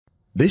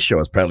This show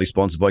is proudly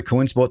sponsored by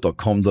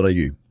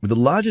coinspot.com.au, with the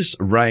largest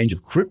range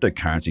of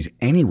cryptocurrencies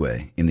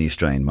anywhere in the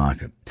Australian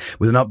market.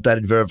 With an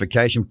updated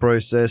verification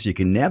process, you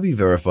can now be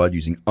verified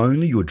using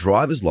only your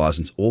driver's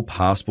license or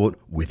passport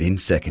within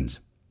seconds.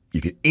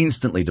 You can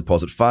instantly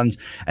deposit funds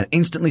and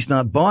instantly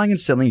start buying and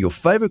selling your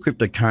favorite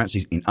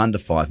cryptocurrencies in under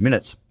 5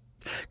 minutes.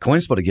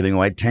 CoinSpot are giving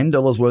away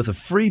 $10 worth of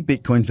free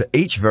Bitcoin for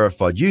each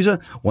verified user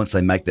once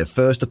they make their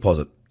first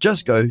deposit.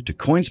 Just go to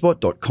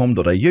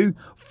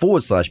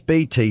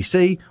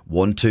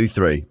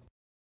coinspot.com.au/BTC123.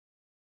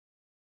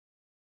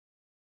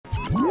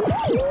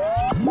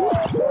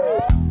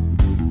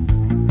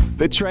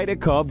 The Trader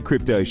Cobb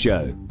Crypto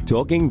Show,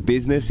 talking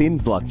business in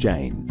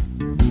blockchain.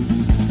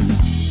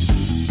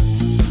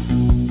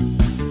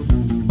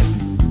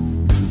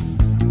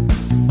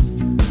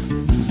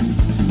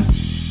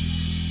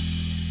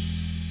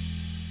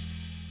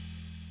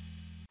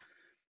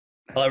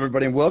 Hello,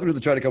 everybody, and welcome to the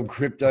Trader Cobb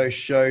Crypto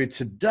Show.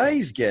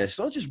 Today's guest,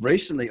 I was just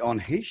recently on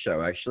his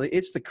show, actually.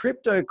 It's the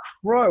Crypto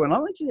Crow, and I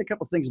want to tell you a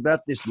couple of things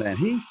about this man.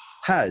 He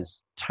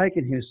has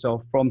taken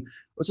himself from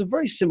what's a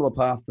very similar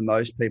path to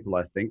most people,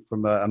 I think,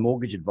 from a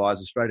mortgage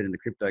advisor straight into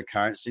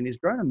cryptocurrency, and he's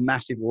grown a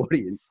massive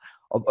audience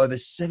of over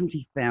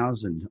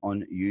 70,000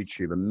 on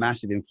YouTube, a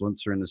massive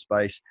influencer in the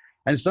space,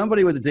 and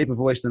somebody with a deeper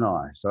voice than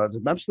I. So it's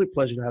an absolute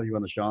pleasure to have you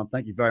on the show, and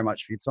thank you very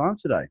much for your time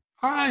today.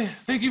 Hi,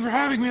 thank you for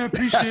having me. I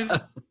appreciate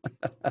it.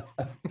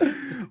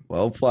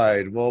 Well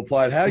played, well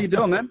played. How you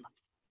doing, man?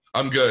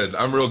 I'm good.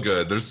 I'm real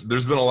good. There's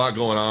been a lot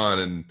going on,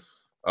 and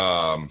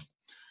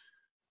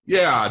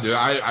yeah,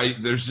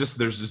 dude. There's just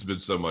been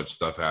so much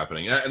stuff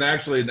happening, and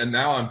actually, and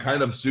now I'm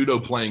kind of pseudo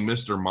playing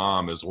Mr.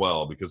 Mom as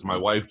well, because my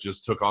wife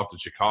just took off to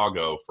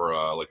Chicago for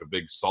like a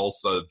big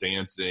salsa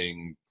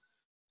dancing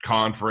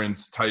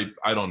conference type.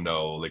 I don't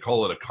know. They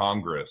call it a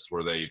congress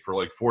where they, for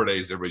like 4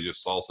 days, everybody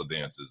just salsa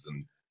dances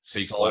and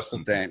takes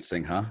lessons.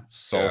 Dancing, huh?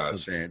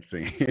 Salsa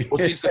dancing.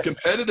 Well, she's the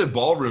competitive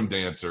ballroom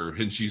dancer,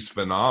 and she's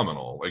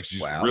phenomenal. Like,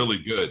 she's really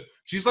good.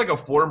 She's like a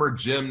former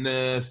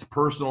gymnast,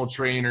 personal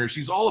trainer.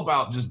 She's all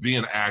about just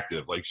being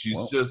active. Like,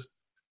 she's just,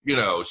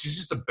 she's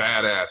just a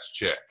badass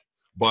chick.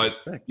 But,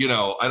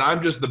 and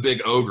I'm just the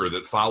big ogre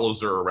that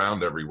follows her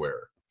around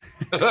everywhere.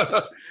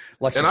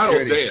 Like, and I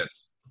don't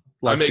dance.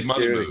 I make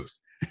money moves.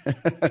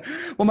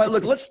 Well, mate,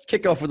 look, let's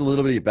kick off with a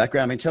little bit of your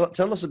background. I mean,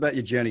 tell us about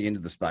your journey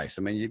into the space.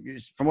 I mean,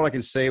 from what I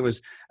can see, it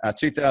was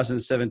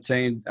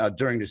 2017,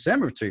 during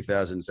December of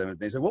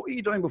 2017. So what were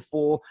you doing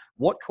before?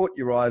 What caught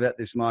your eye about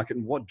this market,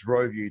 and what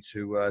drove you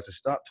to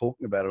start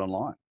talking about it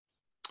online?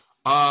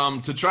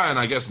 To try and,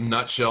 I guess,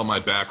 nutshell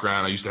my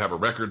background, I used to have a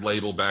record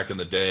label back in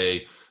the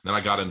day. Then I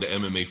got into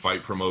MMA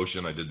fight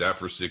promotion. I did that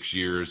for 6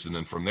 years. And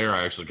then from there,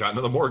 I actually got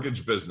into the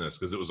mortgage business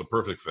because it was a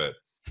perfect fit.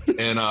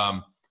 And,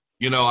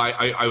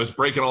 I was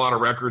breaking a lot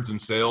of records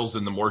and sales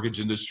in the mortgage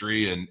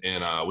industry, and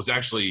I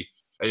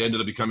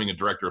ended up becoming a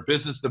director of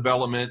business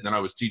development. And then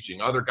I was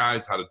teaching other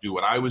guys how to do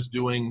what I was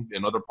doing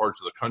in other parts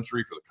of the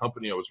country for the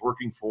company I was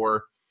working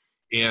for.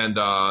 And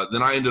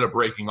then I ended up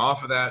breaking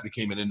off of that,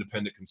 became an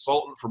independent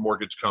consultant for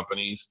mortgage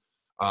companies,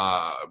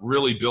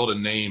 really built a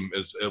name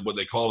as what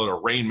they call it, a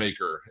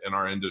rainmaker in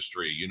our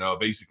industry.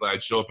 Basically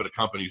I'd show up at a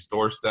company's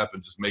doorstep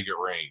and just make it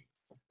rain.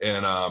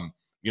 And, I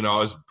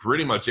was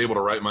pretty much able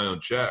to write my own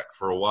check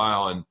for a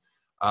while. And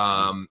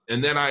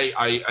then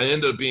I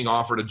ended up being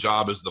offered a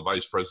job as the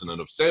vice president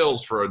of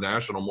sales for a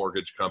national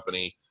mortgage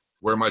company,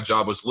 where my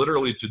job was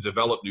literally to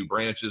develop new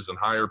branches and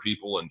hire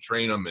people and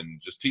train them and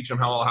just teach them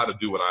how to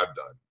do what I've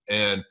done.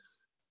 And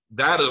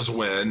that is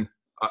when,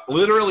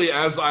 literally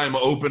as I'm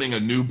opening a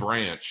new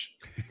branch,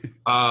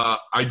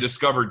 I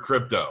discovered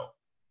crypto.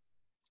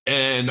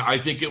 And I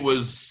think it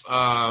was,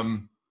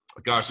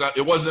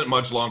 it wasn't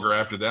much longer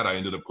after that, I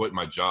ended up quitting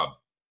my job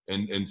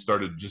and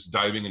started just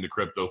diving into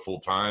crypto full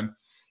time.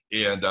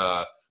 And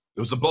it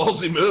was a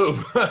ballsy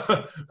move.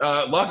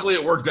 Luckily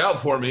it worked out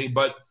for me,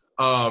 but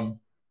I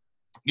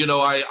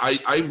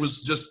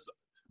was just,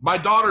 my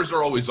daughters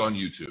are always on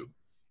YouTube.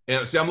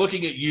 And see, I'm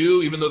looking at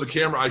you, even though the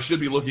camera, I should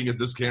be looking at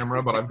this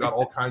camera, but I've got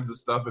all kinds of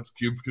stuff. It's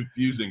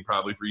confusing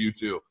probably for you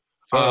too.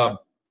 I'm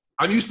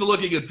used to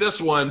looking at this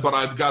one, but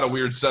I've got a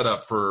weird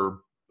setup for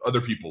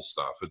other people's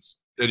stuff.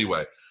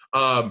 Anyway.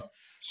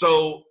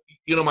 So,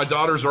 my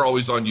daughters are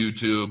always on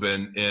YouTube,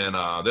 and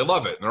they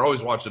love it. And they're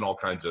always watching all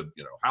kinds of,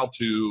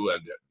 how-to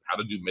and how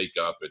to do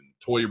makeup and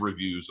toy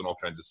reviews and all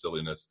kinds of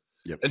silliness.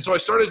 Yep. And so I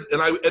started,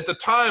 and at the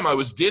time I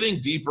was getting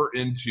deeper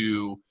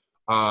into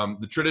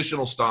the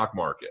traditional stock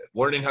market,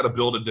 learning how to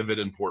build a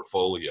dividend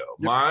portfolio.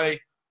 Yep. My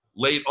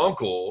late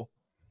uncle,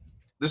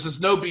 this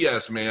is no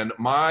BS, man.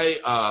 My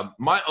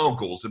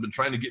uncles have been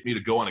trying to get me to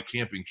go on a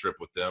camping trip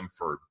with them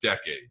for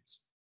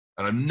decades,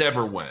 and I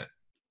never went.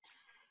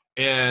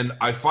 And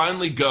I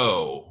finally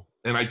go,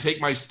 and I take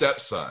my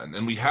stepson,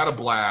 and we had a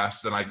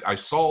blast, and I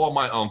saw all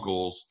my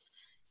uncles.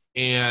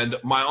 And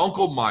my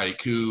Uncle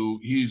Mike,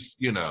 who he's,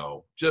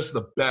 just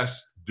the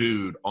best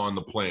dude on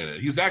the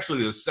planet. He's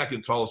actually the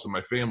second tallest in my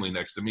family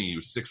next to me. He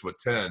was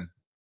 6'10".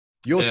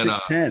 You're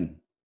 6'10".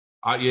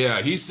 Yeah,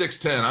 he's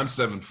 6'10". I'm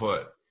 7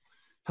 foot.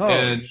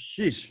 Oh,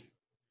 jeez.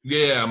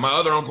 Yeah, my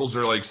other uncles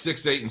are like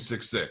 6'8" and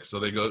 6'6", so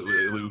they go.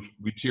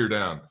 We tear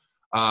down.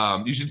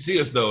 You should see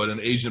us though at an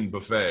Asian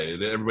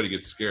buffet. Everybody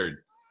gets scared.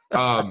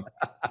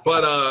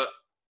 But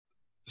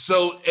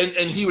so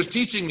and he was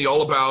teaching me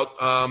all about.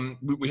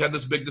 We had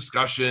this big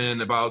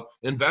discussion about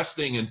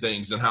investing in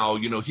things and how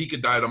he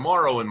could die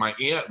tomorrow and my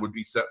aunt would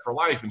be set for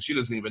life and she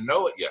doesn't even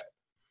know it yet.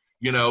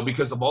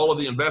 Because of all of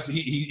the investment.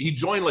 He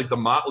joined like the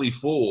Motley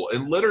Fool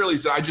and literally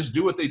said, "I just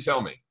do what they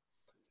tell me."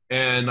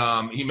 And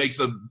he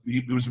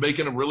was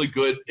making a really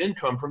good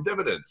income from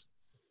dividends.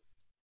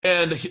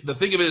 And the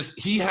thing of it is,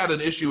 he had an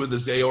issue with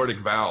his aortic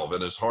valve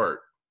in his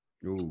heart.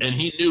 Ooh. And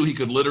he knew he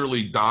could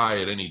literally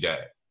die at any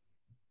day.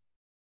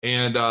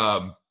 And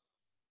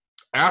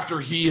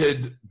after he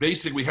had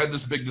basically had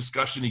this big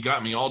discussion, he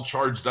got me all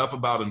charged up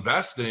about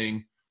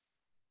investing.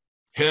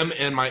 Him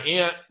and my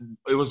aunt,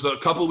 it was a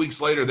couple of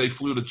weeks later, they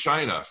flew to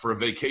China for a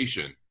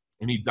vacation.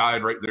 And he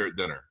died right there at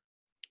dinner.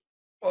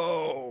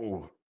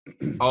 Oh.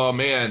 Oh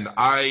man,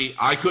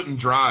 I couldn't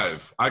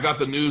drive. I got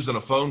the news on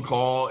a phone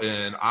call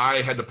and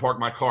I had to park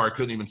my car. I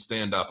couldn't even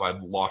stand up.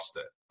 I'd lost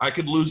it. I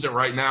could lose it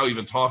right now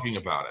even talking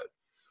about it.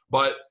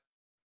 But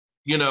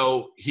he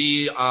to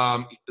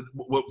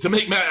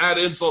make Matt add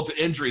insult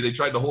to injury, they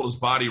tried to hold his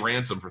body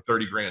ransom for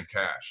 30 grand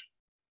cash.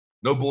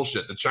 No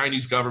bullshit. The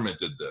Chinese government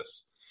did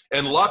this.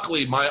 And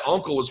luckily my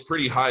uncle was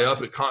pretty high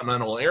up at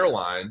Continental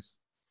Airlines.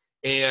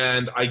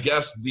 And I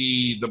guess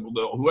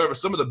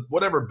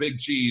whatever big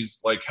cheese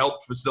like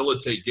helped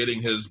facilitate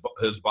getting his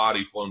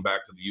body flown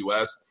back to the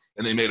U.S.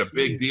 and they made a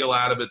big deal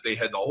out of it. They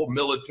had the whole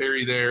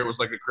military there. It was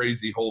like a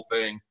crazy whole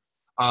thing.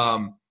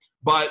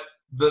 But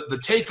the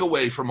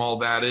takeaway from all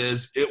that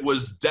is it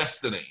was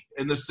destiny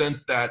in the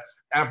sense that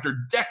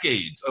after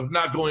decades of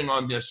not going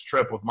on this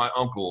trip with my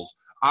uncles,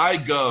 I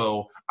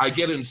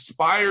get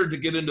inspired to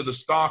get into the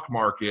stock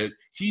market.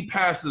 He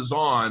passes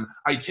on.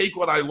 I take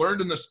what I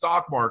learned in the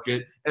stock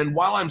market, and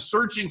while I'm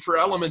searching for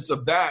elements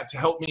of that to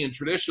help me in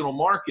traditional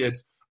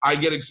markets, I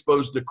get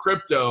exposed to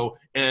crypto,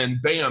 and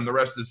bam, the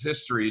rest is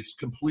history. It's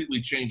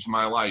completely changed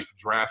my life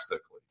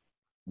drastically.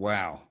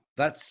 Wow.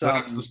 That's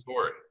the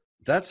story.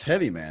 That's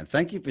heavy, man.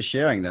 Thank you for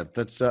sharing that.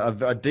 That's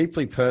a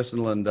deeply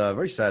personal and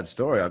very sad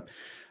story.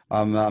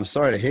 I'm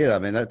sorry to hear that. I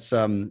mean, that's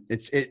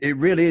it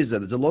really is.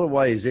 There's a lot of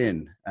ways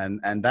in,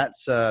 and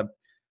that's a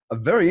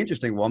very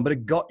interesting one. But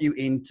it got you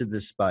into the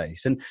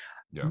space. And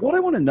what I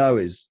want to know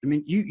is, I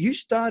mean, you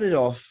started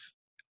off.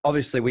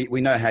 Obviously,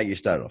 we know how you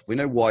started off. We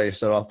know why you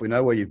started off. We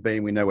know where you've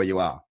been. We know where you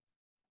are.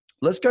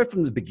 Let's go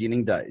from the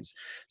beginning days.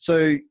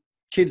 So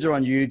kids are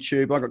on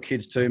YouTube. I've got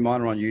kids too.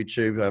 Mine are on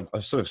YouTube.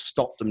 I've sort of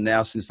stopped them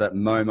now since that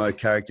Momo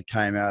character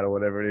came out or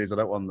whatever it is. I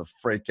don't want them to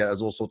freak out.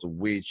 There's all sorts of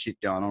weird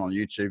shit going on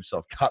YouTube, so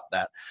I've cut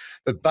that.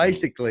 But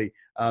basically,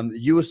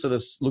 you were sort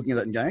of looking at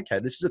that and going, okay,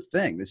 this is a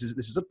thing. This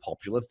is a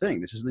popular thing.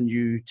 This is the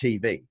new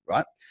TV,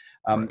 right?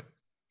 Right.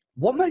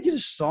 What made you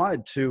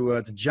decide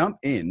to jump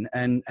in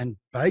and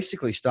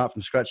basically start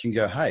from scratch and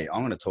go, hey,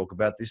 I'm going to talk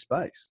about this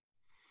space?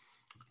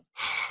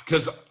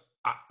 Because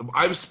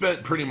I've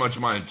spent pretty much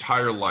my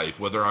entire life,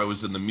 whether I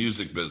was in the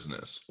music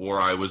business or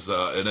I was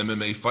an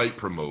MMA fight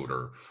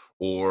promoter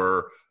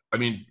or,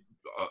 in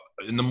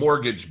the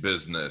mortgage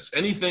business,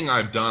 anything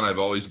I've done, I've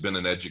always been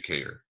an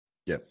educator.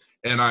 Yeah.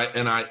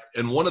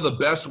 And one of the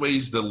best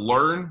ways to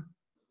learn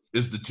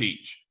is to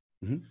teach.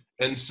 Mm-hmm.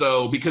 And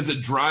so, because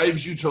it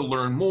drives you to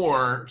learn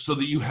more so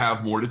that you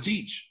have more to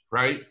teach,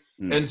 right?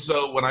 Mm. And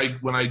so when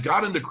I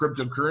got into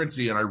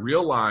cryptocurrency and I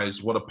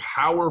realized what a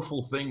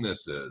powerful thing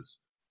this is,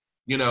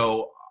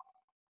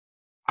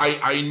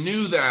 I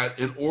knew that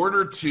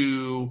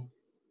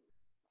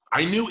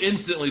I knew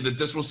instantly that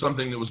this was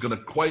something that was going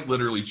to quite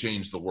literally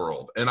change the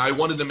world. And I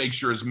wanted to make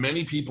sure as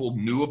many people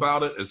knew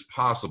about it as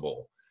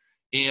possible.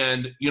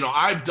 And,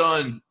 I've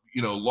done,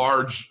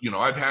 large,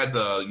 I've had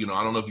the,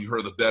 I don't know if you've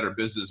heard of the Better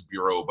Business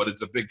Bureau, but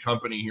it's a big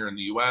company here in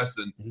the US.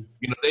 And,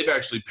 they've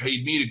actually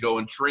paid me to go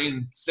and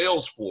train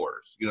sales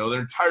floors, their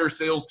entire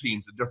sales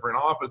teams at different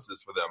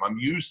offices for them. I'm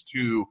used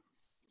to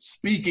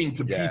speaking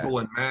to people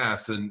en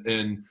masse and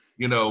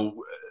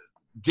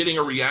getting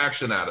a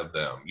reaction out of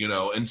them,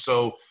 and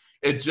so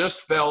it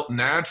just felt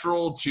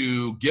natural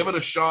to give it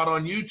a shot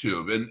on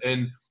YouTube.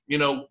 And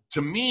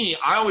to me,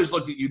 I always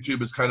looked at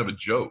YouTube as kind of a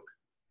joke,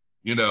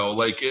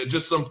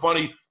 just some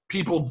funny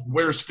people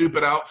wear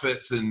stupid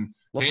outfits and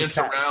dance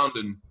around.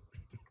 And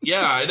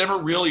I never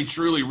really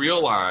truly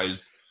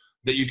realized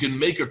that you can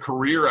make a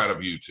career out of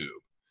YouTube.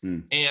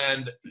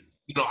 And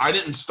I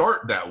didn't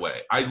start that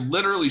way. I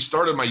literally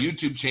started my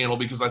YouTube channel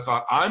because I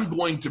thought I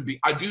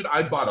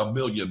bought 1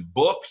 million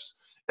books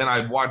and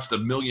I've watched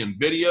 1 million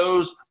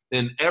videos,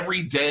 and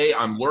every day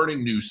I'm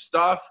learning new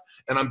stuff.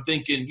 And I'm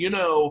thinking,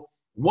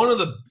 one of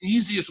the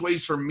easiest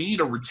ways for me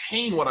to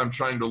retain what I'm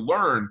trying to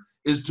learn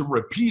is to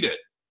repeat it.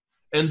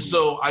 And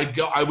so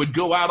I would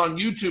go out on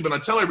YouTube and I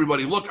tell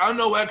everybody, look, I'm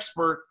no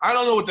expert. I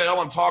don't know what the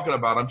hell I'm talking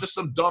about. I'm just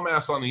some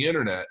dumbass on the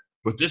internet,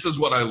 but this is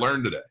what I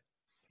learned today.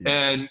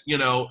 And,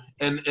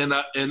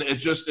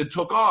 it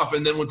took off.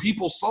 And then when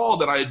people saw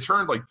that I had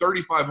turned like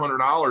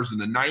 $3,500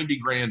 into 90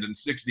 grand in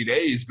 60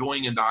 days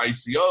going into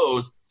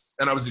ICOs,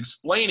 and I was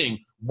explaining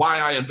why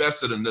I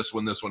invested in this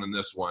one, and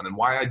this one, and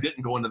why I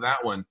didn't go into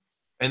that one.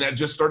 And that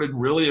just started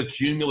really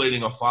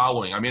accumulating a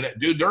following. I mean,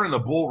 dude, during the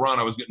bull run,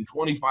 I was getting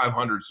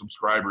 2,500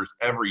 subscribers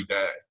every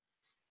day.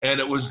 And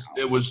it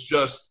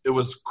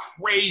was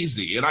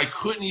crazy. And I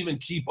couldn't even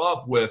keep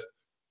up with,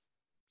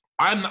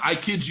 I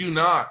kid you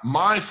not,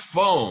 my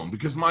phone,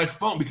 because of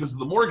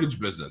the mortgage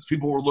business,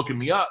 people were looking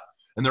me up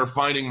and they're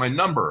finding my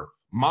number.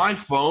 My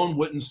phone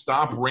wouldn't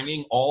stop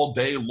ringing all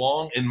day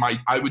long, and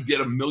I would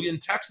get a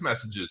million text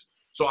messages.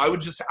 So I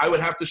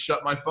would have to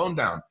shut my phone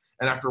down.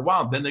 And after a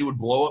while, then they would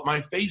blow up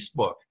my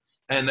Facebook,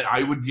 and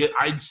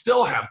I'd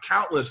still have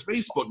countless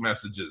Facebook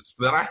messages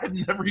that I had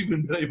never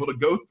even been able to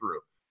go through.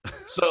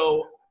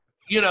 So,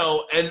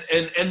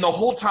 and the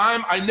whole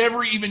time I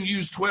never even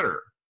used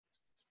Twitter.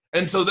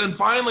 And so then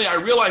finally I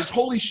realized,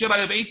 holy shit, I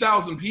have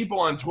 8,000 people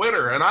on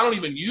Twitter, and I don't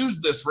even use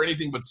this for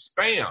anything but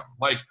spam.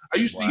 Like, I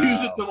used to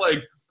use it to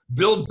like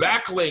build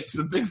backlinks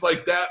and things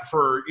like that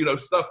for,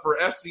 stuff for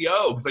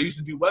SEO, because I used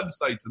to do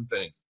websites and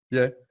things.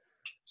 Yeah.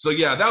 So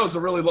yeah, that was a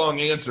really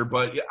long answer,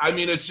 but I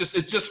mean, it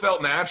just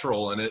felt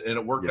natural, and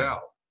it worked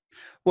out.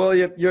 Well,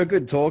 you're a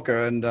good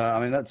talker, and I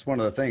mean, that's one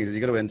of the things. You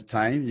got to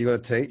entertain, you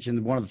got to teach,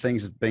 and one of the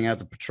things is being able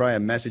to portray a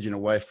message in a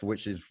way for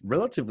which is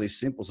relatively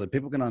simple, so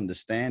people can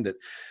understand it.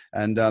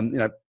 And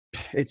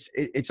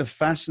it's a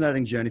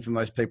fascinating journey for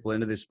most people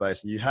into this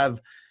space. And you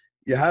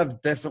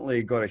have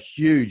definitely got a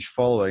huge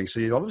following,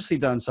 so you've obviously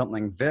done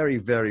something very,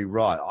 very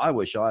right. I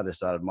wish I had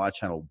started my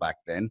channel back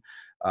then.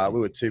 We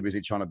were too busy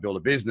trying to build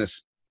a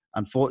business.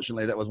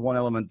 Unfortunately, that was one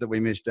element that we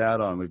missed out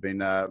on. We've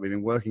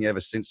been working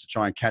ever since to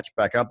try and catch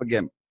back up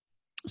again.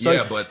 So,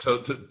 yeah, but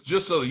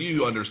just so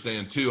you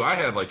understand too, I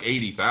had like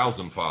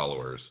 80,000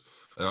 followers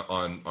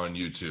on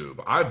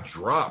YouTube. I've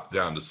dropped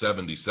down to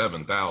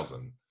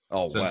 77,000.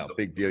 Oh wow,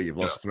 big deal! You've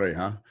lost 3,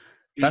 huh?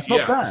 That's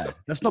not bad.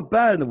 That's not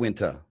bad in the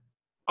winter.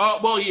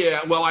 Well,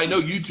 yeah. Well, I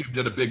know YouTube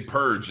did a big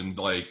purge and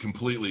like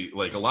completely,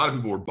 like a lot of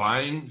people were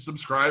buying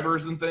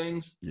subscribers and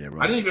things. Yeah,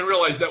 right. I didn't even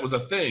realize that was a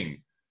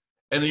thing.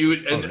 And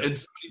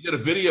somebody did a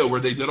video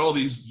where they did all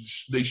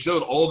these. They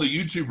showed all the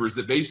YouTubers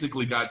that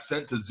basically got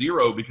sent to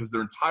zero because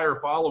their entire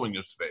following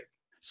is fake.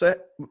 So,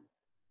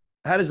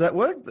 how does that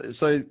work?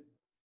 So,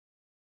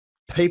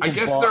 people. I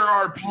guess there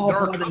are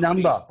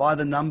by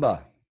the number.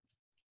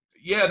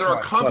 Yeah, there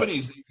are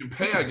companies that you can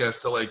pay. I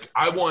guess to like,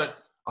 I want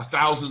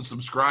 1,000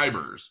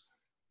 subscribers,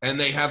 and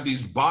they have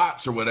these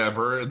bots or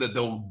whatever that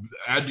they'll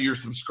add to your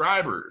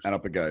subscribers, and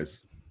up it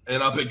goes.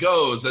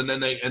 And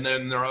then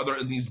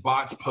these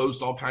bots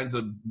post all kinds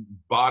of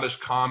bottish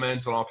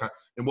comments and all kinds.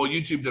 And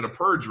YouTube did a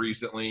purge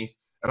recently,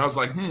 and I was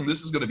like,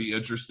 this is going to be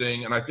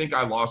interesting. And I think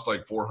I lost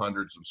like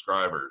 400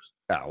 subscribers.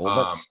 Oh,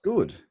 well, that's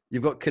good.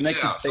 You've got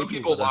connected. Yeah, some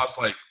people lost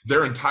like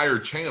their entire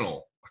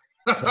channel.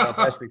 So they're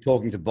basically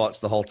talking to bots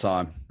the whole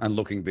time and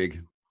looking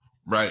big.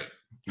 Right.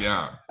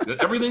 Yeah.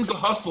 Everything's a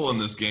hustle in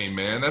this game,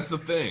 man. That's the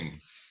thing.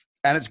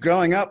 And it's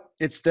growing up.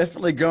 It's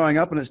definitely growing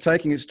up, and it's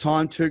taking its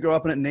time to grow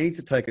up, and it needs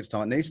to take its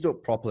time. It needs to do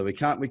it properly. We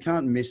can't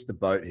miss the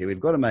boat here. We've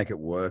got to make it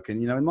work. And,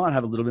 we might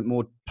have a little bit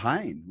more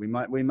pain. We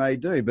may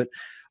do, but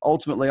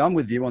ultimately I'm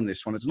with you on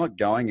this one. It's not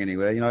going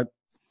anywhere.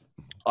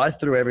 I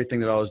threw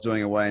everything that I was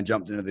doing away and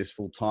jumped into this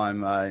full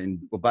time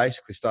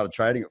basically started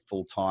trading it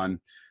full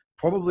time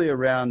probably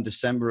around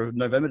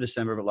November,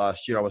 December of it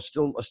last year. I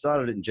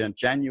started it in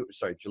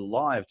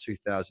July of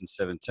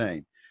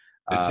 2017.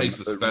 It takes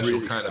a special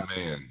really kind of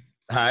man.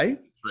 Hey?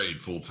 Trade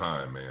full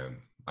time, man.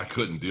 I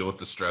couldn't deal with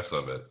the stress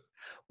of it.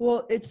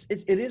 Well, it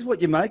is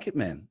what you make it,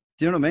 man.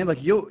 Do you know what I mean?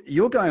 Like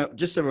you're going,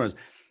 just so everyone's,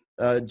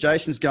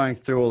 Jason's going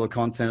through all the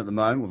content at the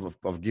moment.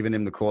 I've given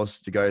him the course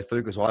to go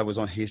through because I was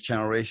on his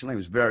channel recently. He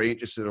was very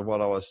interested in what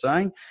I was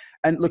saying.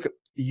 And look,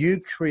 you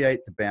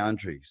create the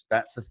boundaries.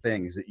 That's the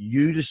thing, is that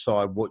you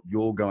decide what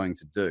you're going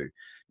to do.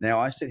 Now,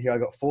 I sit here,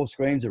 I've got 4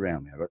 screens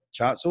around me. I've got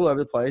charts all over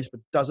the place,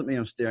 but doesn't mean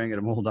I'm staring at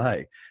them all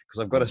day because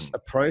I've got a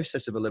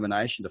process of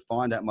elimination to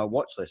find out my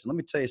watch list. And let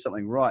me tell you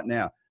something right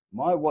now.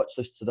 My watch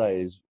list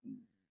today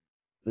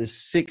there's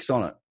 6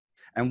 on it.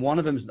 And one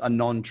of them is a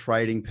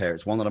non-trading pair.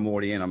 It's one that I'm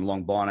already in. I'm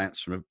long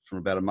Binance from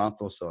about a month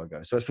or so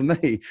ago. So for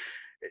me,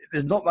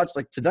 there's not much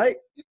like today.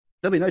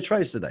 There'll be no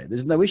trades today.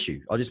 There's no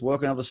issue. I'll just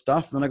work on other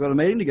stuff. And then I've got a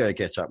meeting to go to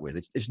catch up with.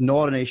 It's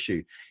not an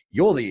issue.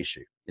 You're the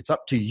issue. It's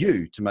up to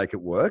you to make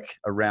it work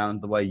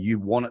around the way you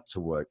want it to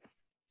work.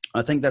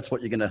 I think that's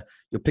what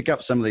you'll pick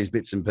up some of these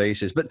bits and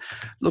pieces. But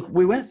look,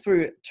 we went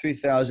through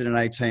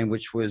 2018,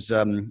 which was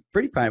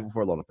pretty painful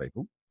for a lot of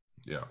people.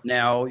 Yeah.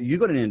 Now, you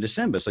got in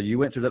December, so you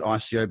went through that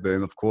ICO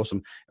boom, of course,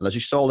 and as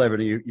you sold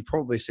everything, you've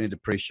probably seen a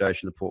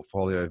depreciation of the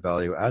portfolio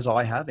value, as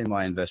I have in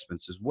my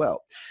investments as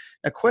well.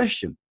 Now,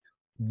 question,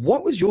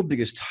 what was your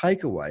biggest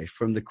takeaway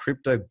from the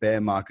crypto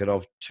bear market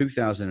of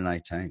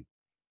 2018?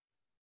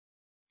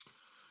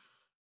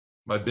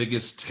 My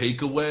biggest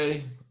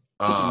takeaway?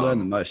 What did you learn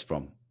the most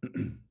from?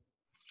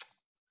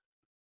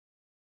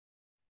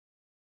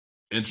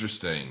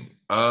 Interesting.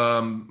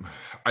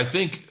 I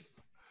think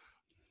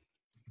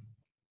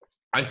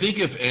I think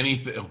if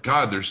anything, oh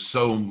God, that's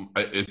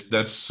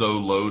so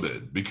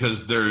loaded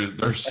because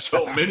there's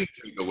so many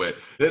takeaway.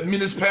 I mean,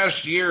 this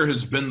past year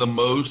has been the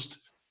most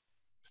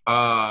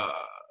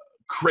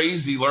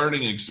crazy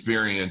learning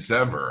experience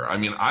ever. I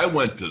mean, I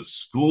went to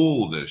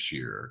school this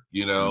year,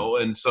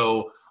 and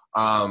so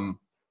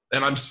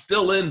and I'm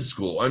still in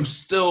school. I'm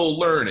still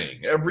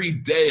learning every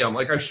day. I'm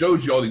like, I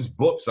showed you all these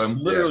books. I've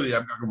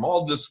got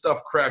all this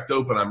stuff cracked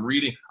open. I'm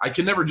reading. I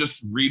can never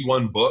just read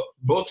one book.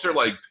 Books are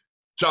like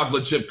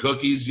chocolate chip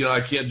cookies. I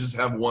can't just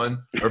have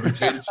one, or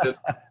potato chip.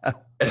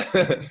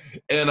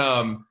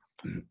 And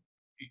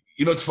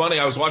it's funny.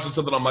 I was watching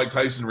something on Mike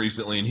Tyson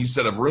recently, and he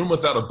said a room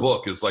without a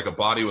book is like a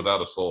body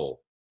without a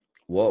soul.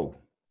 Whoa.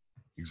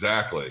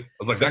 Exactly. I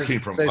was like, that came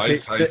from Mike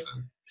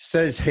Tyson.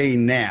 Says he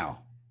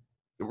now.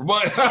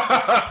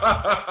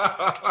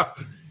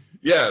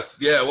 Yes.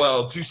 Yeah.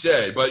 Well,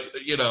 touche. But,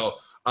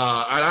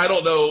 I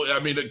don't know. I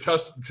mean,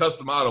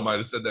 Custom Auto might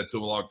have said that to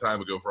him a long time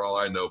ago for all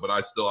I know, but I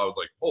was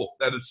like, oh,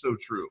 that is so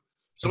true.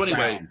 So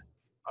anyway,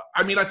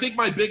 I mean, I think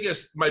my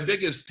biggest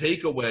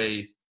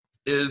takeaway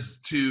is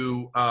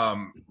to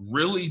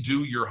really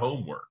do your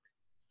homework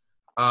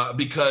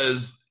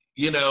because,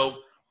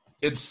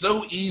 it's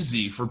so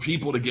easy for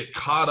people to get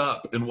caught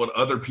up in what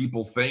other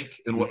people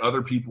think and what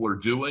other people are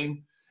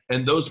doing.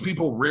 And those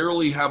people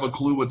rarely have a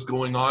clue what's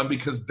going on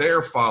because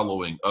they're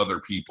following other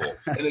people.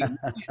 And it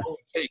really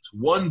only takes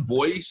one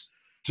voice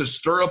to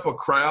stir up a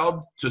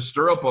crowd, to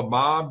stir up a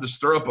mob, to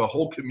stir up a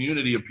whole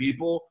community of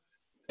people.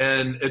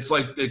 And it's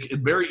like it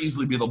could very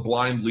easily be the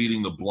blind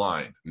leading the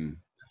blind.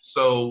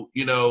 So,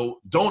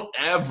 don't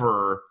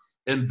ever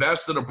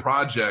invest in a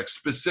project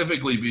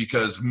specifically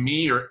because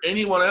me or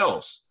anyone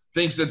else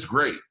thinks it's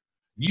great.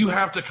 You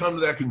have to come to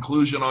that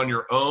conclusion on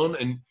your own,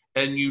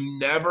 and you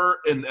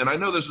never, and I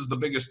know this is the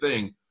biggest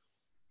thing,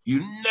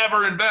 you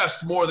never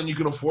invest more than you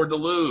can afford to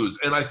lose.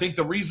 And I think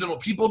the reason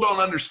people don't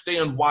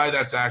understand why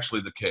that's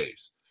actually the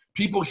case.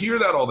 People hear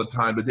that all the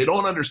time, but they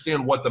don't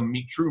understand what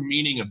the true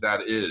meaning of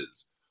that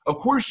is. Of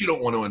course, you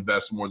don't want to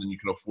invest more than you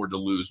can afford to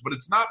lose, but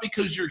it's not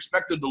because you're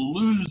expected to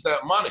lose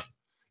that money.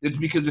 It's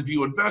because if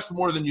you invest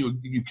more than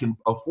you can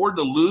afford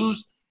to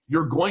lose,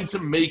 you're going to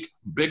make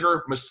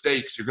bigger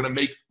mistakes. You're going to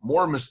make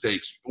more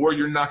mistakes, or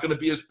you're not going to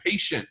be as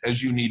patient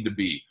as you need to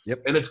be. Yep.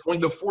 And it's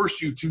going to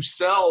force you to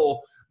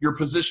sell your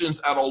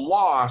positions at a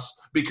loss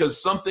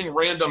because something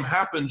random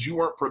happens you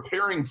weren't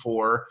preparing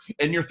for.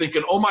 And you're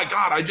thinking, oh my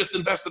God, I just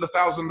invested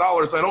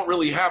 $1,000. I don't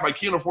really have, I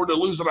can't afford to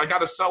lose it. I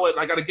got to sell it.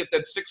 And I got to get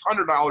that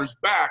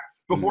 $600 back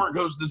before it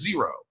goes to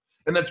zero.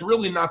 And that's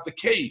really not the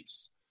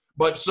case.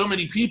 But so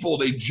many people,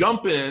 they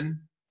jump in,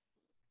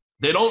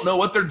 they don't know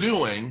what they're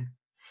doing.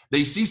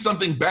 They see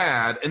something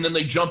bad, and then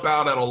they jump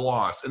out at a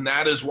loss. And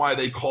that is why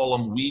they call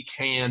them weak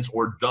hands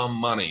or dumb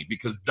money,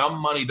 because dumb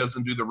money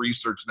doesn't do the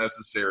research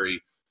necessary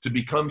to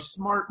become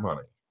smart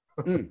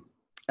money.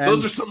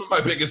 Those are some of my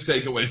biggest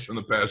takeaways from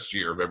the past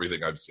year of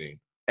everything I've seen.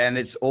 And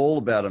it's all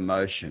about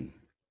emotion.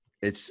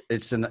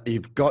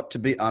 You've got to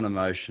be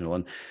unemotional.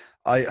 And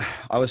I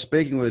was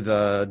speaking with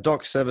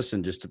Doc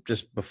Severson just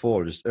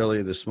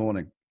earlier this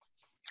morning,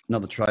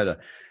 another trader.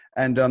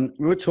 And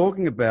we were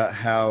talking about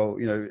how,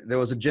 there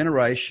was a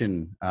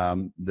generation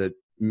that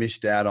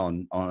missed out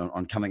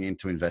on coming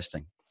into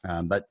investing.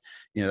 But,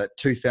 that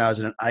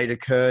 2008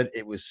 occurred.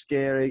 It was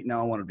scary. No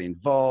one wanted to be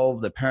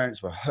involved. Their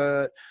parents were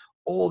hurt.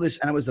 All this.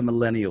 And it was the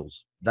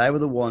millennials. They were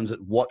the ones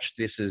that watched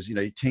this as,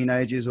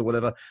 teenagers or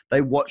whatever.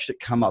 They watched it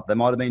come up. They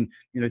might have been,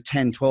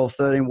 10, 12,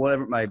 13,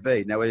 whatever it may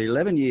be. Now, we're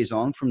 11 years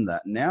on from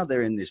that. Now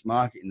they're in this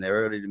market in their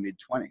early to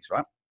mid-20s,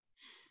 right?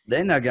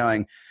 They're now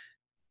going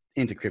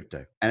into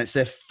crypto, and it's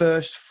their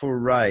first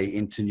foray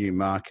into new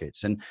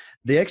markets. And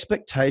the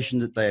expectation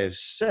that they have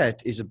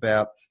set is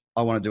about,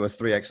 I want to do a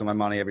 3x on my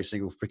money every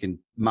single freaking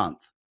month,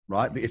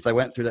 right? But if they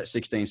went through that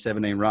 16,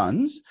 17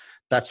 runs,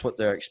 that's what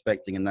they're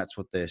expecting, and that's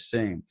what they're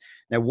seeing.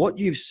 Now, what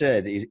you've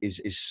said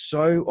is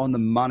so on the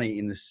money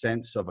in the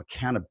sense of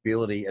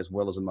accountability as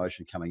well as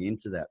emotion coming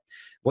into that.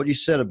 What you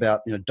said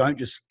about, don't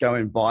just go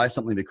and buy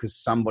something because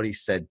somebody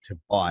said to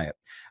buy it.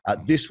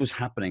 This was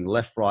happening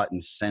left, right,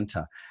 and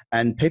center,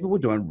 and people were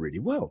doing really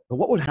well. But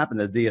what would happen?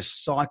 There'd be a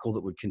cycle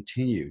that would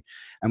continue.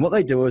 And what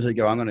they do is they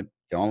go, I'm going to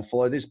go and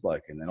follow this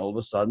bloke. And then all of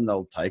a sudden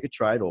they'll take a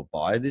trade or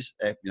buy this,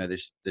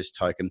 this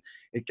token.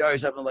 It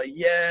goes up and like,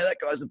 yeah, that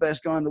guy's the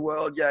best guy in the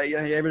world. Yeah,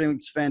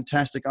 everything's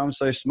fantastic. I'm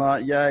so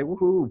smart. Yay,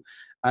 woohoo.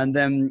 And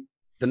then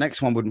the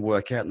next one wouldn't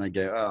work out and they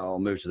go, oh, I'll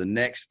move to the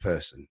next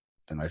person.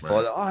 Then they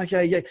follow, right. Oh,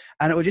 okay, yeah.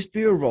 And it would just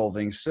be a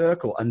revolving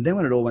circle. And then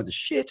when it all went to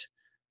shit,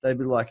 they'd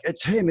be like,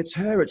 it's him, it's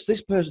her, it's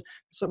this person.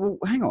 It's like, well,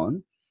 hang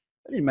on.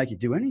 They didn't make you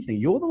do anything.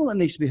 You're the one that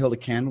needs to be held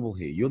accountable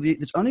here.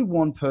 There's only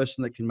one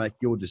person that can make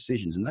your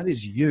decisions, and that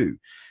is you.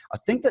 I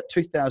think that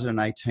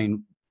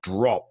 2018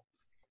 drop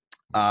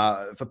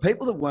for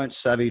people that weren't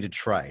savvy to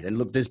trade. And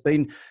look,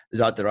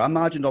 there are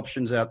margined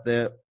options out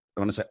there.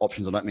 When I say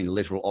options, I don't mean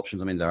literal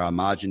options. I mean, there are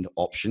margined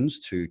options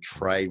to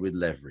trade with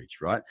leverage,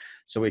 right?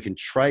 So we can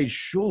trade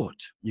short.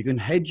 You can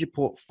hedge your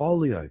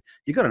portfolio.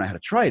 You've got to know how to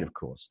trade, of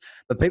course.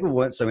 But people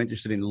weren't so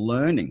interested in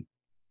learning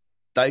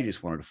They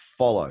just wanted to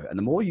follow. And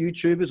the more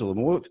YouTubers or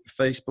the more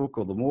Facebook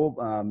or the more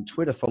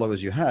Twitter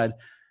followers you had,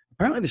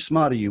 apparently the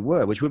smarter you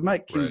were, which would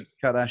make Kim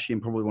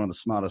Kardashian probably one of the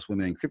smartest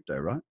women in crypto,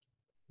 right?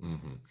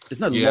 Mm-hmm. There's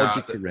no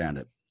logic around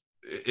it.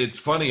 It's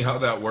funny how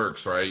that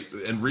works, right?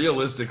 And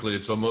realistically,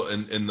 it's almost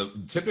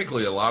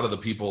typically a lot of the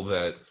people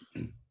that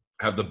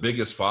have the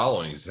biggest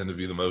followings tend to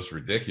be the most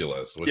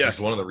ridiculous, which is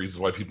one of the reasons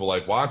why people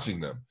like watching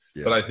them.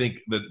 Yeah. But I think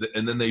that,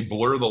 and then they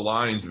blur the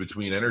lines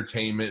between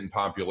entertainment and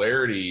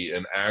popularity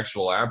and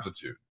actual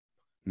aptitude.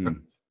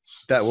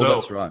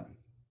 That's right.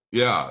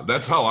 Yeah,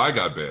 that's how I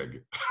got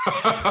big.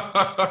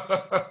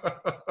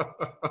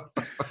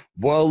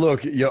 Well,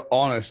 look, you're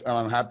honest, and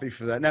I'm happy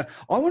for that. Now,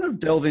 I want to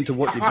delve into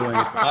what you're doing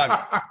at the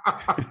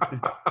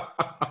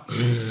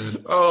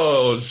moment.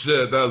 Oh,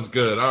 shit, that was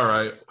good. All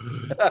right.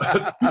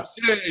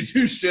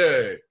 Touche.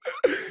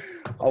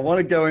 I want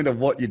to go into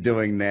what you're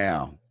doing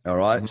now, all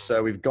right? Mm-hmm.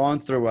 So we've gone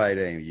through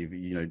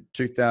 18.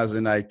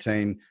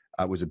 2018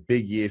 was a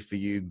big year for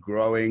you,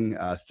 growing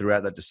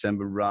throughout that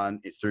December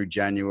run through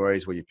January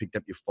is where you picked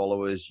up your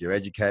followers, you're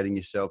educating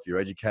yourself, you're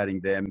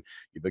educating them,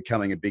 you're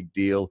becoming a big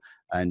deal,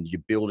 and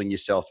you're building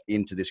yourself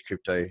into this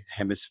crypto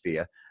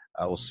hemisphere,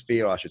 or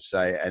sphere, I should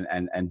say,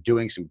 and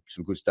doing some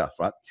good stuff,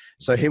 right?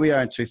 So here we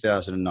are in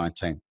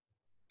 2019.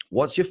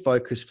 What's your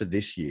focus for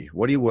this year?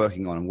 What are you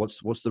working on, and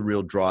what's the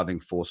real driving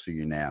force for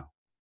you now?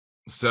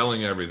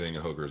 Selling everything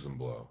at hookers and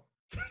blow.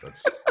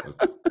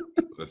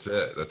 That's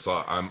it. That's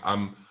all.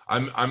 I'm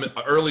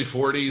early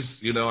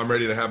 40s. I'm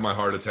ready to have my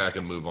heart attack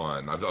and move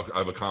on.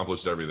 I've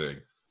accomplished everything.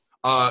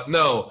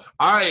 No,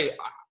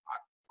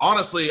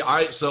 honestly,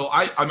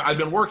 I've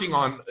been working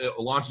on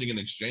launching an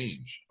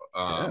exchange,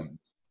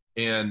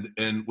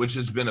 and which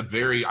has been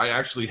I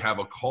actually have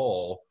a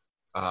call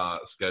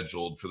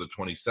scheduled for the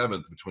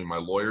 27th between my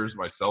lawyers,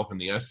 myself, and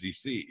the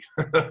SEC.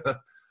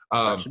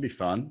 That should be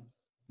fun.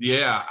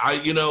 Yeah,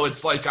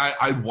 it's like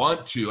I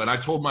want to, and I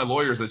told my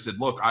lawyers, I said,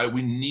 look,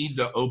 we need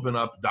to open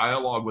up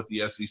dialogue with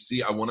the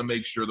SEC. I want to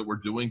make sure that we're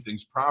doing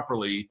things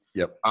properly.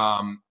 Yep.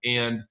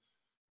 And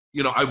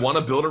I want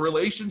to build a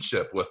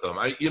relationship with them.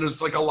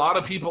 It's like a lot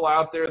of people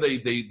out there,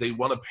 they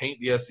want to paint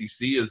the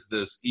SEC as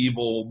this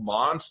evil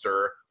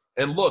monster.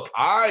 And look,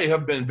 I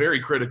have been very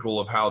critical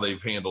of how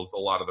they've handled a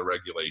lot of the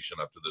regulation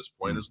up to this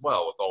point as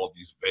well, with all of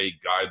these vague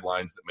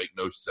guidelines that make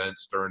no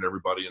sense, stirring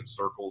everybody in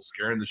circles,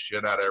 scaring the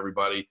shit out of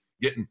everybody,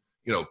 getting,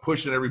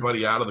 pushing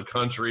everybody out of the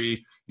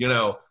country.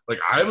 Like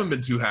I haven't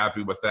been too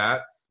happy with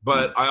that.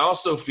 But I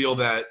also feel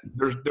that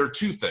there are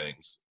two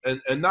things,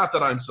 and not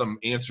that I'm some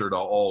answer to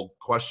all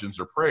questions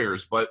or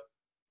prayers, but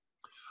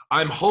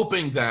I'm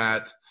hoping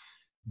that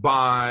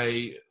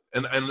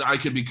and I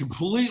could be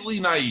completely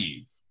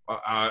naive.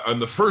 I'm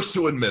the first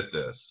to admit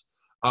this.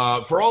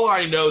 For all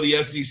I know,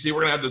 the SEC, we're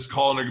going to have this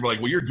call and they're going to be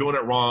like, well, you're doing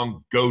it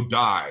wrong. Go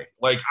die.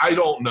 Like, I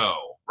don't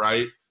know.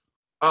 Right.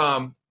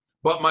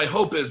 But my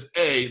hope is,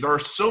 there are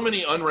so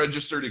many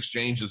unregistered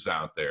exchanges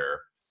out there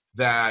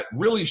that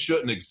really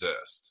shouldn't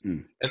exist.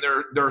 And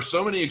there are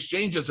so many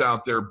exchanges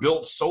out there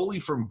built solely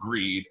from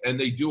greed, and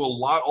they do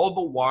all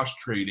the wash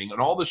trading and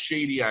all the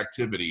shady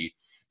activity.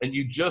 And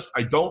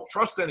I don't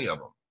trust any of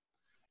them.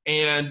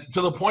 And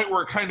to the point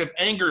where it kind of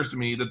angers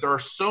me that there are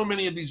so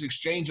many of these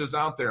exchanges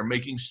out there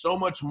making so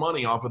much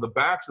money off of the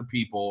backs of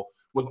people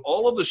with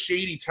all of the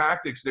shady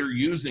tactics they're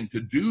using to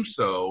do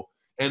so.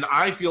 And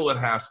I feel it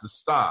has to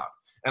stop.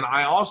 And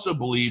I also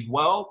believe,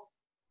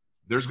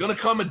 there's going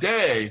to come a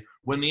day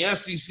when the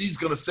SEC is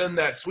going to send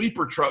that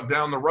sweeper truck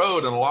down the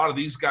road, and a lot of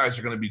these guys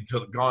are going to be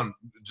gone.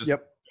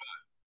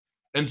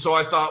 And so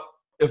I thought,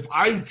 if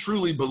I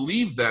truly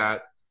believe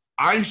that,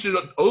 I should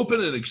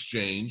open an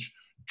exchange,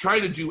 try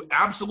to do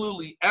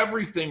absolutely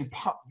everything,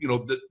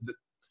 the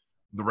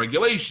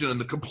regulation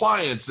and the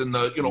compliance and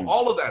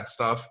all of that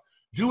stuff,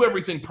 do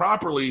everything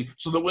properly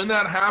so that when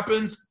that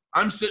happens,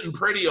 I'm sitting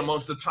pretty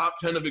amongst the top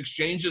 10 of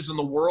exchanges in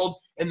the world.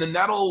 And then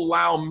that'll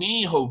allow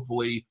me,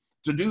 hopefully,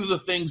 to do the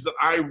things that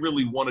I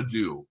really want to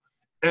do.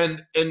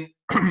 And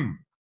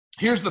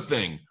here's the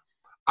thing.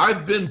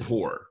 I've been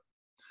poor.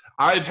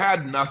 I've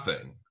had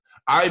nothing.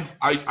 I'm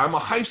a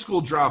high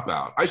school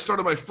dropout. I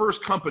started my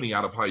first company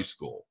out of high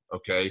school.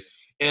 Okay.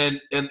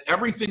 And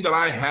everything that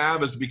I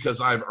have is because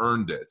I've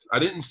earned it. I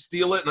didn't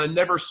steal it, and I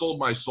never sold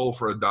my soul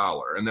for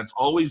 $1. And that's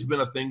always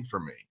been a thing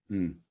for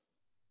me.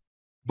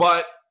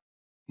 But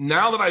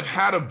now that I've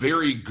had a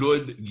very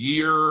good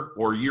year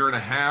or year and a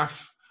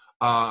half,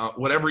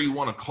 whatever you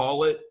want to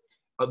call it,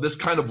 this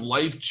kind of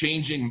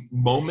life-changing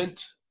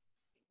moment,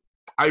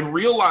 I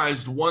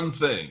realized one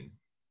thing.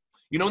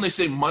 When they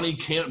say money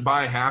can't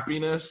buy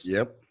happiness?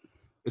 Yep.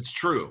 It's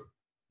true.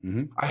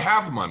 I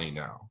have money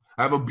now.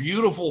 I have a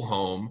beautiful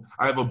home.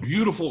 I have a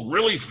beautiful,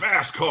 really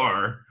fast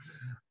car.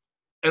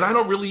 And I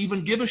don't really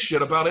even give a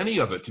shit about any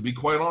of it, to be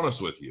quite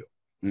honest with you.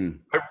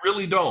 I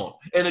really don't.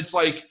 And it's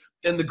like,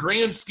 in the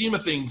grand scheme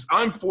of things,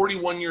 I'm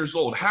 41 years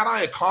old. Had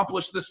I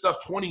accomplished this stuff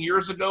 20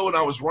 years ago and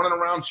I was running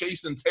around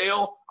chasing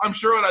tail, I'm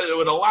sure it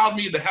would allow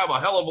me to have a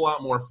hell of a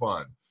lot more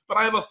fun. But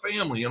I have a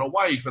family and a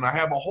wife, and I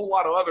have a whole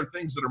lot of other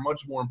things that are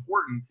much more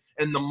important,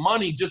 and the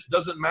money just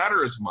doesn't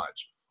matter as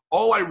much.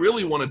 all I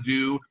really want to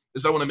do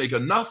is I want to make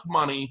enough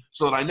money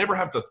so that I never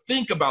have to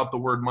think about the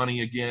word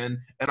money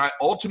again. And I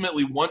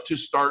ultimately want to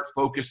start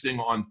focusing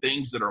on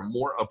things that are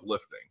more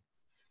uplifting.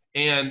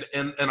 And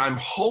I'm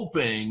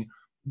hoping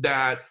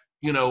that,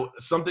 you know,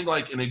 something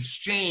like an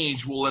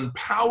exchange will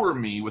empower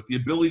me with the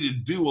ability to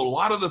do a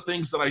lot of the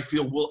things that I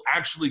feel will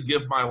actually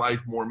give my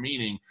life more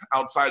meaning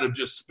outside of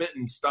just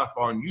spitting stuff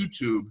on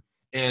YouTube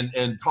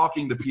and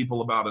talking to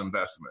people about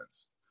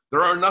investments.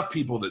 There are enough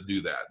people that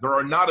do that. There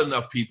are not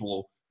enough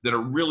people that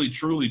are really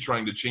truly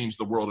trying to change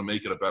the world and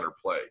make it a better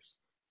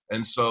place.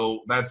 And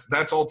so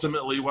that's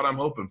ultimately what I'm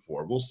hoping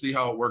for. We'll see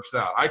how it works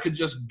out. I could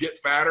just get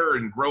fatter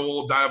and grow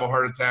old, die of a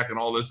heart attack, and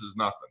all this is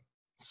nothing.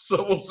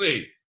 So we'll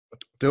see.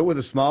 Do it with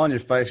a smile on your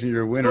face and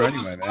you're a winner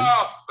anyway, man.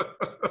 Well,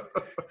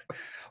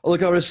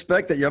 look, I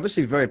respect that. You're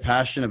obviously very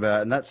passionate about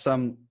it, and that's,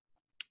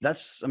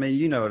 I mean,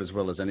 you know it as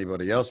well as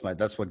anybody else, mate.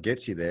 That's what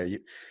gets you there.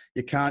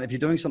 You can't, if you're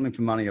doing something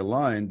for money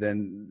alone,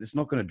 then it's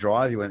not going to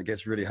drive you when it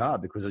gets really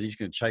hard, because you're just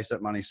going to chase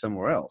that money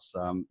somewhere else.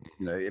 You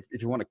know,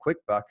 if you want a quick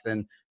buck,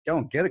 then go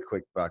and get a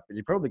quick buck, but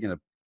you're probably going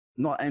to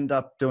not end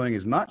up doing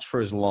as much for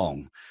as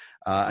long.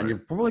 And you'll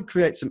probably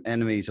create some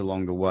enemies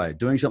along the way.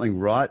 Doing something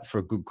right for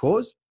a good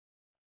cause,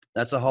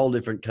 that's a whole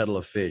different kettle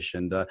of fish.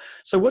 And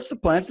so what's the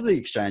plan for the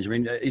exchange? I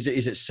mean, is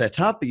it set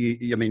up?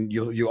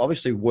 You're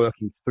obviously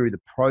working through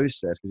the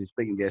process because you're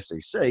speaking to the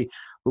SEC,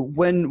 but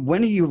when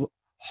are you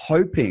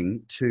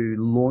hoping to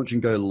launch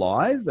and go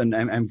live? And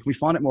can we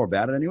find out more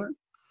about it anywhere?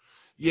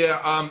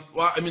 Yeah.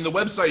 Well, I mean, the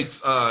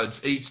website's it's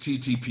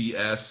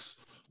https,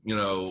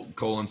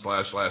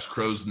 /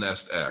 Crow's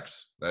Nest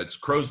X. That's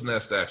Crow's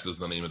Nest X is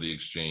the name of the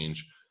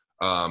exchange.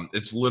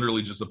 It's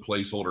literally just a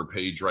placeholder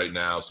page right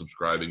now,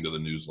 subscribing to the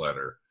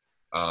newsletter.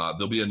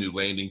 There'll be a new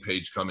landing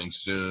page coming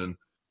soon.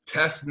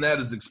 Testnet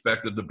is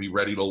expected to be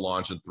ready to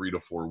launch in 3 to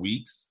 4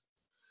 weeks.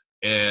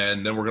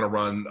 And then we're going to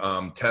run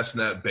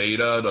testnet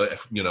beta to,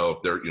 if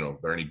there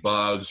are any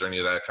bugs or any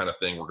of that kind of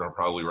thing, we're going to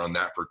probably run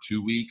that for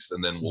 2 weeks,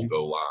 and then we'll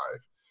go live.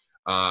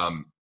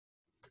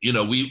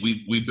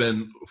 We've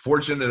been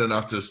fortunate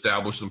enough to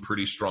establish some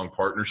pretty strong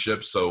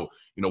partnerships. So,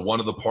 one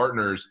of the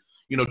partners,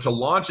 to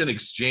launch an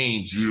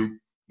exchange, you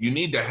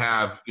need to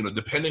have,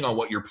 depending on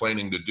what you're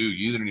planning to do,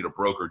 you either need a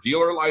broker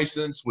dealer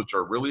license, which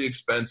are really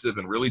expensive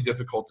and really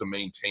difficult to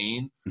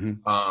maintain,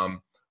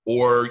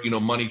 or,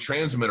 money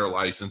transmitter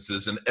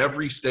licenses in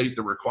every state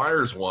that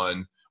requires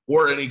one,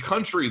 or any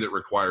country that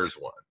requires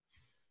one.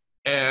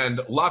 And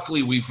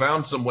luckily, we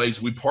found some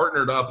ways. We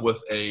partnered up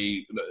with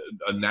a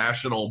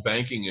national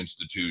banking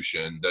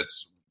institution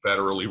that's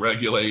federally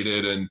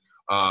regulated and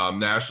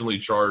nationally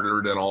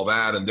chartered and all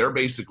that. And they're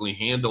basically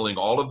handling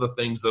all of the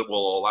things that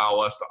will allow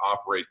us to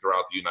operate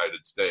throughout the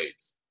United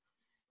States.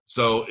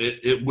 So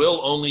it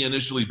will only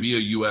initially be a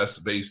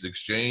U.S.-based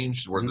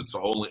exchange where it's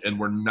and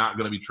we're not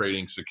going to be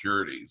trading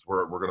securities.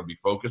 We're going to be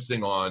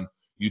focusing on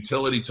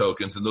utility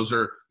tokens, and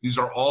these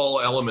are all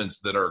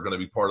elements that are going to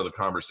be part of the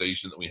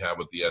conversation that we have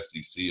with the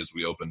SEC as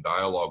we open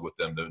dialogue with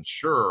them to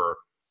ensure,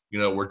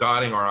 we're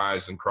dotting our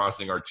I's and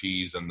crossing our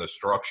T's, and the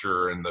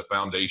structure and the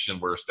foundation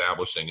we're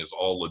establishing is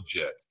all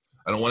legit.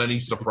 I don't want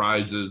any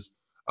surprises.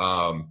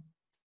 And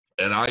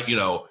a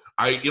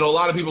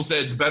lot of people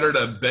say it's better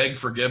to beg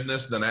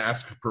forgiveness than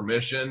ask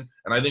permission.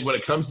 And I think when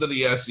it comes to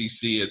the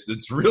SEC,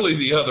 it's really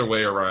the other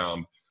way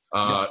around.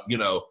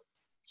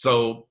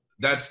 So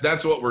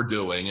that's what we're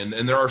doing.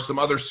 And there are some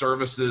other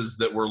services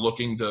that we're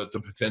looking to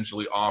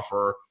potentially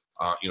offer.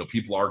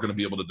 People are going to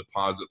be able to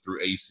deposit through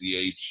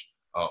ACH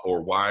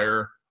or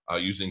wire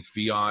using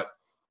fiat.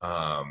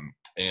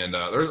 And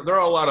there are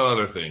a lot of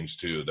other things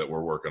too that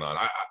we're working on.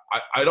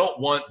 I don't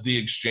want the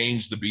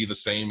exchange to be the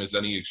same as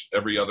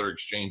every other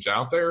exchange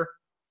out there,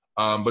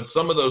 but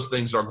some of those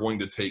things are going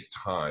to take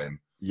time.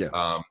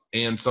 Yeah.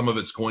 And some of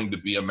it's going to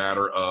be a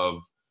matter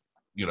of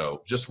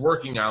just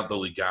working out the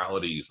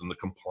legalities and the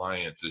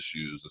compliance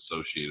issues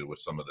associated with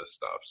some of this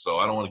stuff. So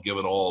I don't want to give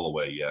it all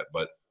away yet,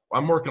 but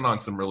I'm working on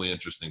some really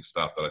interesting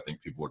stuff that I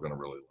think people are going to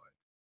really like.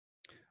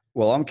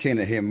 Well, I'm keen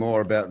to hear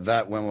more about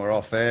that when we're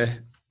off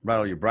air.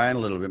 Rattle your brain a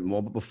little bit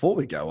more. But before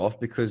we go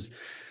off, because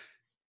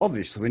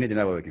obviously we need to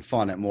know where we can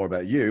find out more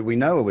about you. We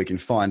know where we can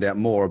find out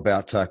more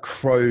about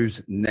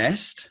Crow's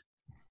Nest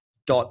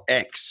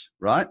 .x,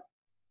 right?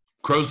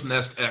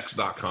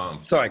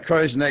 crowsnestx.com. Sorry,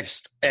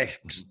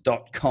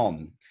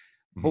 crowsnestx.com.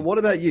 But what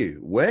about you?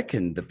 Where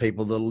can the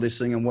people that are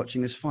listening and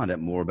watching this find out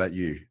more about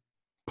you?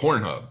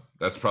 Pornhub.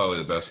 That's probably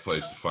the best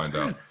place to find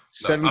out.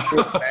 7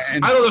 foot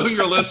man. I don't know who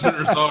your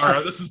listeners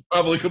are. This is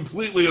probably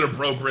completely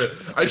inappropriate.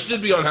 I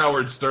should be on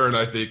Howard Stern,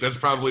 I think. That's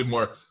probably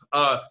more.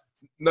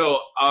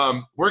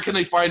 Where can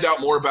they find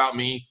out more about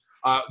me?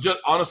 Just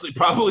honestly,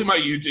 probably my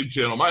YouTube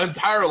channel. My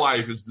entire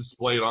life is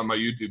displayed on my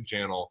YouTube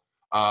channel.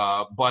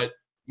 But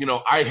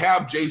I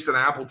have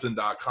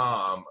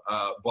jasonappleton.com,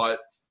 but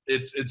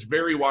it's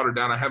very watered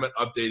down. I haven't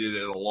updated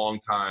it in a long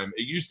time.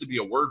 It used to be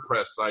a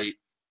WordPress site,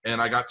 and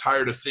I got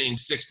tired of seeing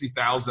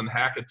 60,000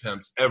 hack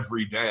attempts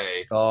every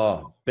day.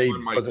 Oh,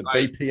 was it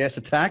BPS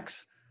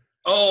attacks?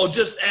 Oh,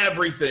 just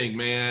everything,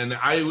 man.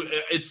 I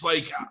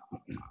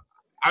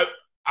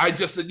I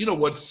just said, you know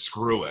what,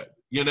 screw it.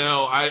 You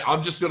know,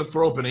 I'm just going to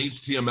throw up an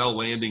HTML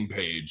landing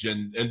page.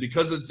 And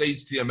because it's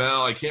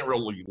HTML, I can't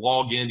really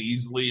log in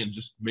easily and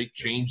just make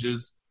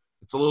changes.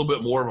 It's a little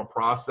bit more of a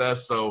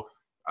process. So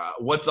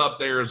what's up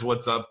there is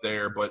what's up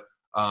there. But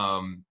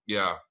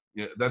yeah,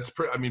 that's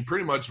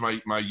pretty much my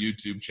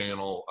YouTube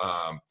channel.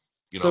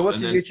 So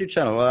what's your YouTube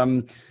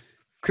channel?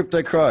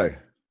 Crypto Crow.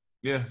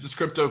 Yeah, just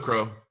Crypto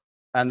Crow.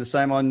 And the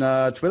same on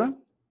Twitter?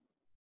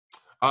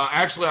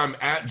 Actually, I'm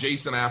at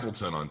Jason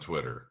Appleton on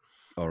Twitter.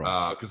 All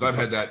right. Because I've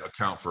had that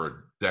account for a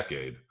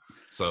decade.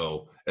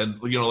 So, and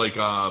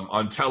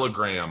on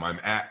Telegram, I'm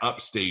at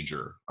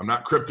Upstager. I'm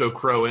not Crypto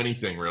Crow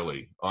anything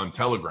really on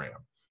Telegram.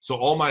 So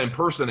all my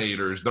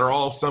impersonators, they're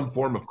all some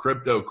form of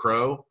Crypto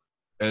Crow,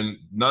 and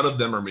none of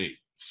them are me.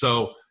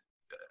 So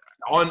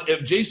on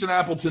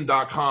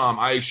jasonappleton.com,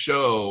 I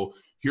show,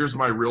 here's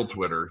my real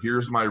Twitter,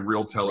 here's my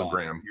real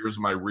Telegram, here's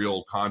my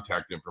real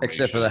contact information.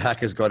 Except for the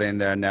hackers got in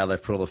there and now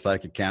they've put all the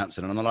fake accounts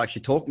in. And I'm not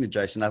actually talking to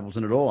Jason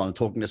Appleton at all. I'm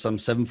talking to some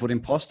 7-foot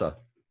imposter.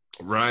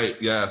 Right.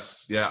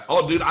 Yes. Yeah.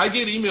 Oh, dude, I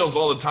get emails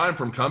all the time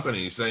from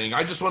companies saying,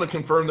 I just want to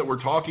confirm that we're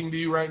talking to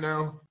you right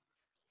now.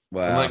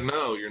 Wow. I'm like,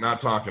 no, you're not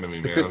talking to me,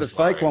 man. Because the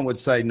fake one would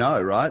say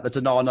no, right? That's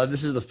no,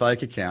 this is the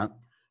fake account.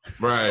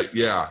 Right.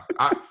 Yeah.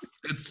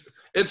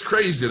 It's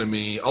crazy to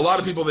me. A lot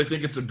of people, they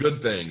think it's a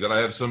good thing that I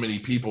have so many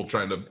people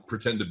trying to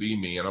pretend to be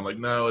me. And I'm like,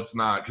 no, it's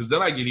not. Because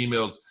then I get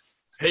emails,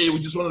 hey, we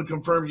just wanted to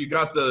confirm you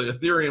got the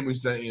Ethereum we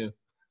sent you.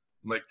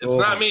 I'm like, it's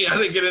not me. I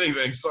didn't get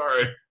anything.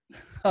 Sorry.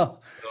 Oh,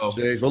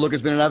 geez. Well, look,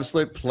 it's been an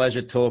absolute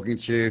pleasure talking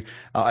to you.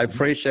 I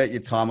appreciate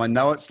your time. I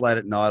know it's late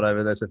at night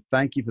over there, so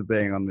thank you for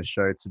being on the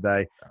show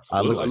today.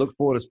 I look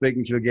forward to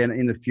speaking to you again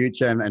in the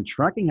future and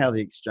tracking how the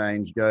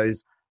exchange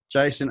goes.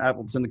 Jason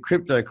Appleton, the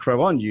Crypto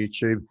Crow on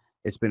YouTube.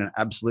 It's been an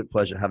absolute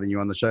pleasure having you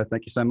on the show.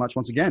 Thank you so much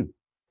once again.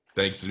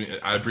 Thanks.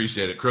 I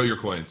appreciate it. Crow your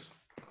coins.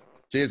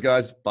 Cheers,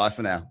 guys. Bye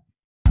for now.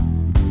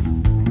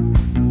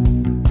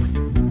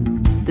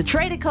 The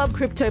Trader Cobb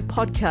Crypto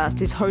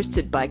Podcast is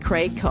hosted by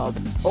Craig Cobb.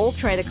 All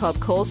Trader Cobb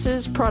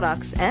courses,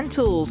 products, and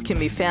tools can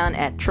be found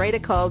at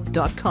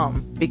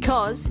tradercobb.com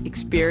because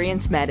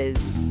experience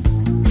matters.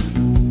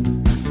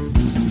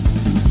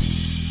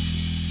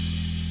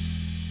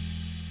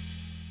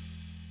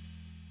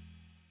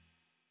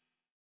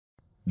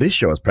 This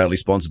show is proudly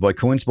sponsored by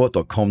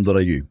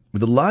coinspot.com.au,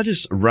 with the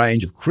largest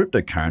range of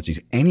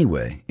cryptocurrencies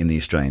anywhere in the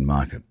Australian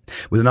market.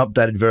 With an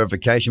updated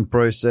verification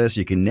process,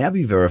 you can now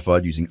be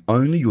verified using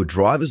only your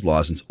driver's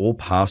license or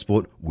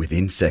passport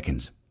within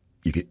seconds.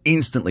 You can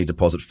instantly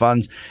deposit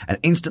funds and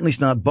instantly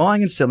start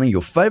buying and selling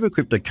your favorite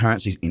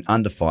cryptocurrencies in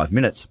under 5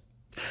 minutes.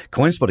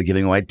 CoinSpot are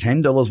giving away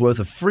 $10 worth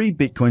of free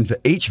Bitcoin for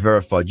each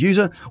verified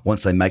user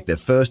once they make their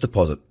first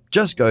deposit.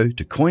 Just go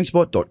to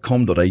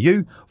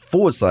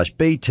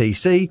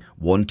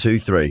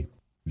coinspot.com.au/BTC123.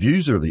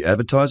 Views are of the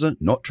advertiser,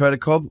 not Trader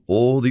Cobb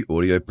or the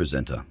audio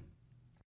presenter.